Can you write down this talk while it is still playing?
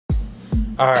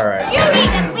Alright. You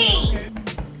need to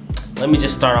leave. Let me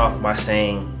just start off by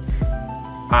saying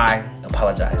I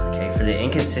apologize, okay, for the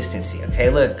inconsistency, okay?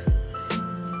 Look,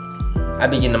 I've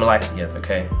been getting my life together,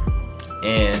 okay?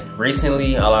 And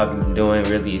recently, all I've been doing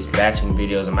really is batching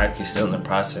videos. I'm actually still in the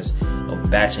process of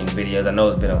batching videos. I know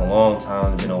it's been a long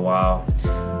time, it's been a while,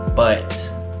 but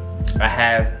I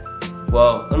have,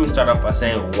 well, let me start off by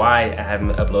saying why I haven't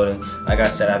been uploading. Like I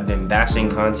said, I've been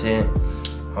batching content.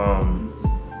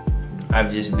 I've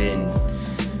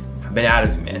been out of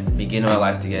it, man. Been getting my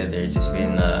life together. Just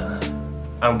been,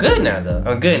 I'm good now though.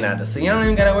 So you don't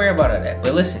even gotta worry about all that.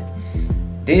 But listen,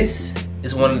 this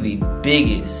is one of the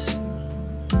biggest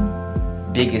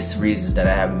reasons that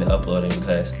I haven't been uploading,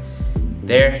 because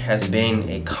there has been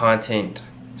a content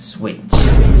switch.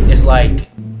 It's like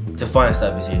the fun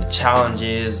stuff is here, the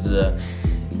challenges, the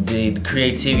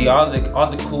creativity, all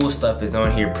the cool stuff is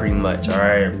on here pretty much. All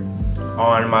right,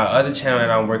 on my other channel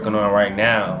that I'm working on right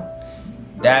now,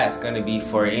 that's gonna be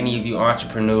for any of you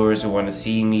entrepreneurs who want to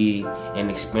see me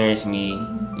and experience me,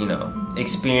 you know,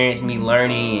 experience me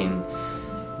learning and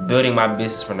building my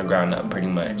business from the ground up, pretty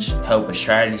much. Help with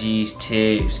strategies,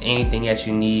 tips, anything that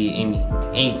you need,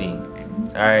 anything.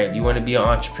 All right, if you want to be an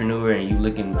entrepreneur and you're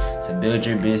looking to build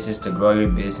your business, to grow your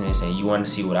business, and you want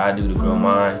to see what I do to grow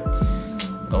mine,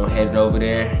 go ahead and over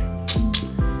there.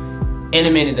 In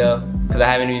a minute though, because I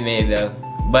haven't even made it though,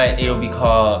 but it'll be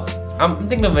called, I'm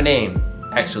thinking of a name,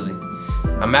 actually.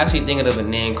 I'm actually thinking of a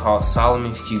name called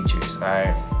Solomon Futures, all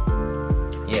right?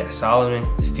 Yeah, Solomon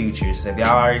Futures. If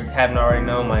y'all haven't already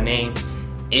known, my name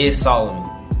is Solomon,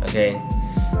 okay?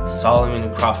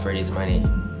 Solomon Crawford is my name.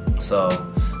 So,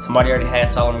 somebody already had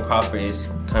Solomon Crawford. It's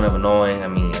kind of annoying. I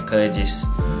mean, I could just,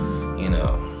 you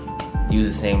know,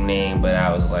 use the same name, but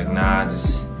I was like, nah,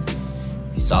 just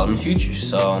Solomon Futures.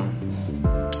 So,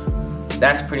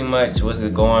 that's pretty much what's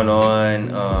going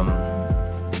on.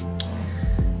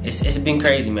 It's been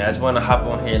crazy, man. I just want to hop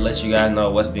on here and let you guys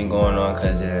know what's been going on,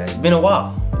 because it's been a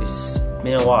while. It's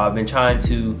been a while. I've been trying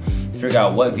to figure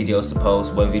out what videos to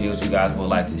post, what videos you guys would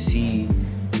like to see,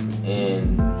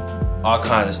 and all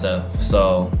kinds of stuff.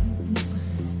 So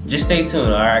just stay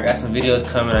tuned, alright? I got some videos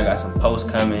coming, I got some posts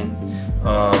coming.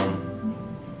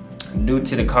 Due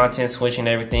to the content switch and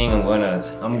everything,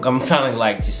 I'm trying to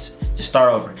like just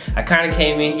start over. I kinda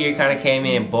came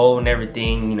in bold and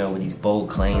everything, you know, with these bold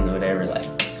claims or whatever. Like,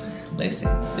 listen,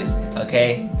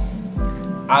 okay?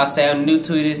 I'll say I'm new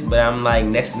to this, but I'm like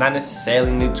not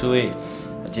necessarily new to it.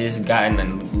 I've just gotten a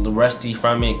little rusty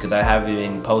from it because I haven't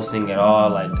been posting at all.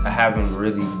 Like, I haven't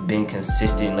really been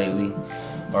consistent lately,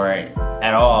 or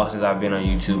at all, since I've been on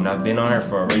YouTube. And I've been on here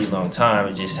for a really long time.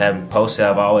 I just haven't posted.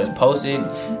 I've always posted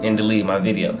and deleted my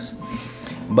videos.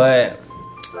 But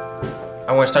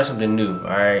I want to start something new,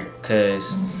 alright?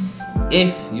 Because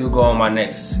if you go on my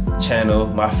next channel,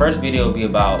 my first video will be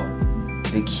about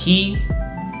the key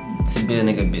to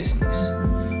building a business.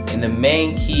 And the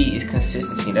main key is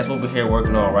consistency. That's what we're here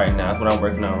working on right now. That's what I'm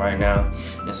working on right now.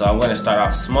 And so I'm going to start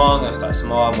off small. I'm going to start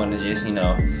small. I'm going to just, you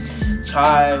know,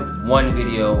 try one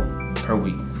video per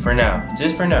week for now.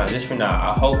 Just for now.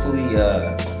 Hopefully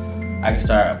I can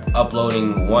start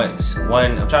uploading I'm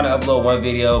trying to upload one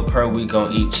video per week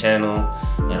on each channel,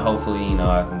 and hopefully, you know,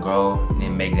 I can grow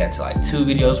and make that to like 2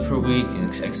 videos per week,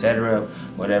 etc.,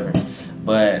 whatever.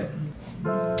 But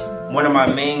one of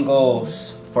my main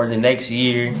goals for the next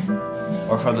year,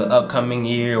 or for the upcoming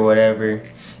year or whatever,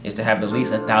 is to have at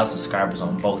least 1,000 subscribers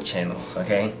on both channels,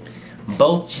 okay?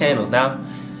 Both channels. Now,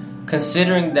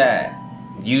 considering that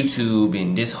YouTube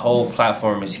and this whole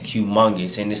platform is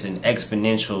humongous and it's an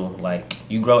exponential, like,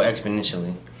 you grow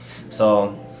exponentially.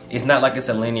 So it's not like it's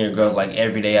a linear growth, like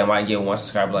every day I might get 1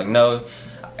 subscriber. Like, no,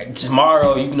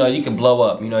 tomorrow, you know, you can blow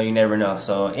up, you know, you never know.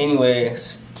 So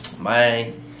anyways,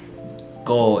 my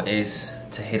goal is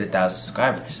to hit 1,000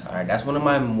 subscribers. All right, that's one of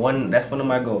my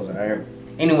goals. All right.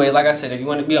 Anyway, like I said, if you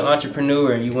want to be an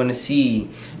entrepreneur and you want to see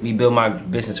me build my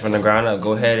business from the ground up,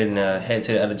 go ahead and head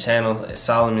to the other channel,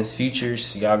 Solomon's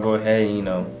Futures. Y'all go ahead and, you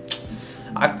know,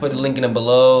 I can put a link in the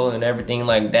below and everything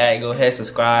like that. Go ahead,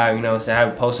 subscribe. You know what I'm saying? I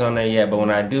haven't posted on there yet, but when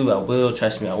I do, I will.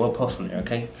 Trust me, I will post on there,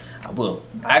 okay? I will.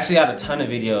 I actually got a ton of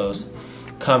videos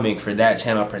coming for that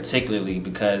channel particularly,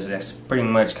 because that's pretty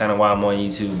much kind of why I'm on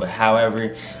YouTube. But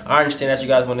however, I understand that you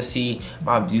guys want to see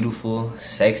my beautiful,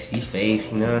 sexy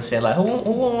face, you know what I'm saying? Like, who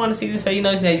won't want to see this face? You know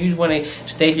what I'm saying? You just want to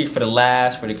stay here for the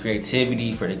laughs, for the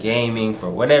creativity, for the gaming, for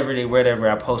whatever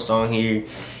I post on here,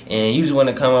 and you just want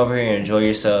to come over here and enjoy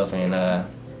yourself. And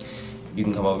you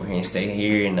can come over here and stay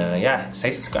here and yeah, say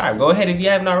subscribe. Go ahead if you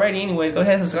haven't already. Anyway, go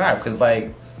ahead and subscribe, because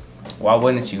like, why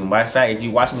wouldn't you? Matter of fact, if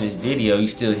you're watching this video, you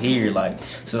still here, like,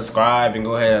 subscribe and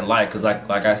go ahead and like, because like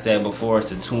I said before,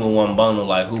 it's a 2-in-1 bundle.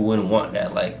 Like, who wouldn't want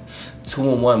that? Like,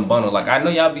 2-in-1 bundle. Like, I know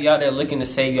y'all be out there looking to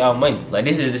save y'all money. Like,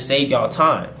 this is to save y'all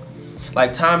time.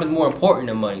 Like, time is more important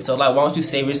than money. So, like, why don't you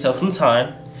save yourself some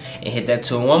time and hit that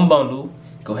 2-in-1 bundle?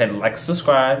 Go ahead and like and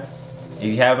subscribe. If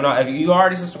you haven't, if you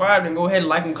already subscribed, then go ahead and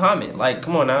like and comment. Like,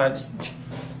 come on now, it's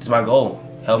my goal.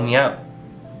 Help me out,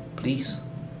 please.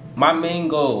 My main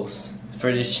goals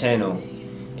for this channel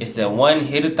is to, 1,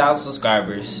 hit 1,000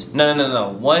 subscribers.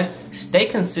 No. 1, stay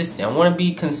consistent. I want to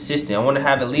be consistent. I want to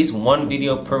have at least 1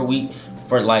 video per week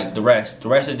for like the rest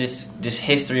of this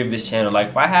history of this channel. Like,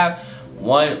 if I have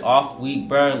 1 off week,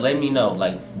 bro, let me know.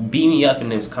 Like, beat me up in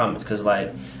those comments, cause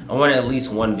like I want at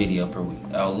least 1 video per week.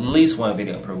 At least 1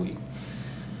 video per week.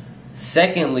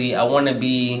 Secondly, I want to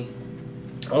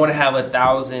have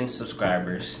 1,000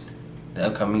 subscribers the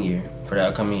upcoming year.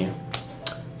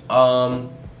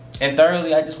 And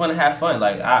thirdly, I just want to have fun.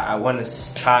 Like, I want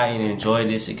to try and enjoy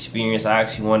this experience. I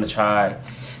actually want to try,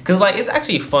 cause like it's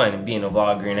actually fun being a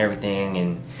vlogger and everything,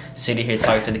 and sitting here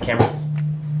talking to the camera.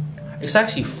 It's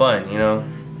actually fun, you know.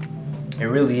 It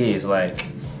really is. Like,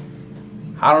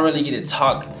 I don't really get to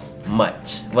talk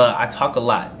much. Well, I talk a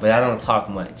lot, but I don't talk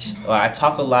much. Well, I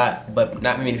talk a lot, but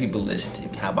not many people listen to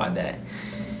me. How about that?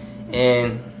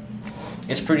 And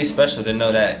it's pretty special to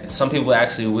know that some people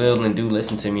actually will and do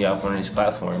listen to me off on this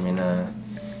platform, and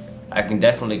I can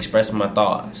definitely express my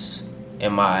thoughts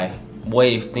and my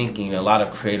way of thinking in a lot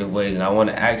of creative ways, and I want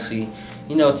to actually,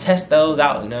 you know, test those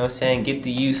out, you know what I'm saying, get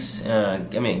the use,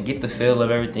 get the feel of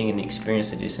everything and the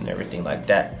experience of this and everything like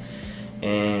that.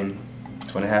 And I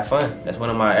just want to have fun.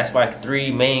 That's my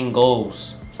 3 main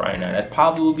goals for right now. That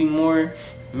probably will be more,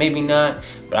 maybe not,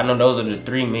 but I know those are the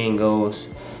 3 main goals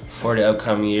for the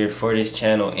upcoming year, for this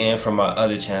channel and for my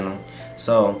other channel.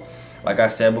 So, like I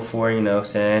said before, you know what I'm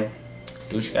saying,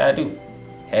 do what you gotta do.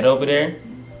 Head over there,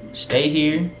 stay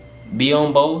here, be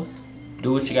on both,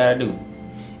 do what you gotta do.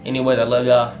 Anyways, I love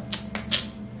y'all.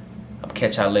 I'll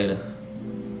catch y'all later.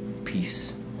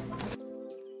 Peace.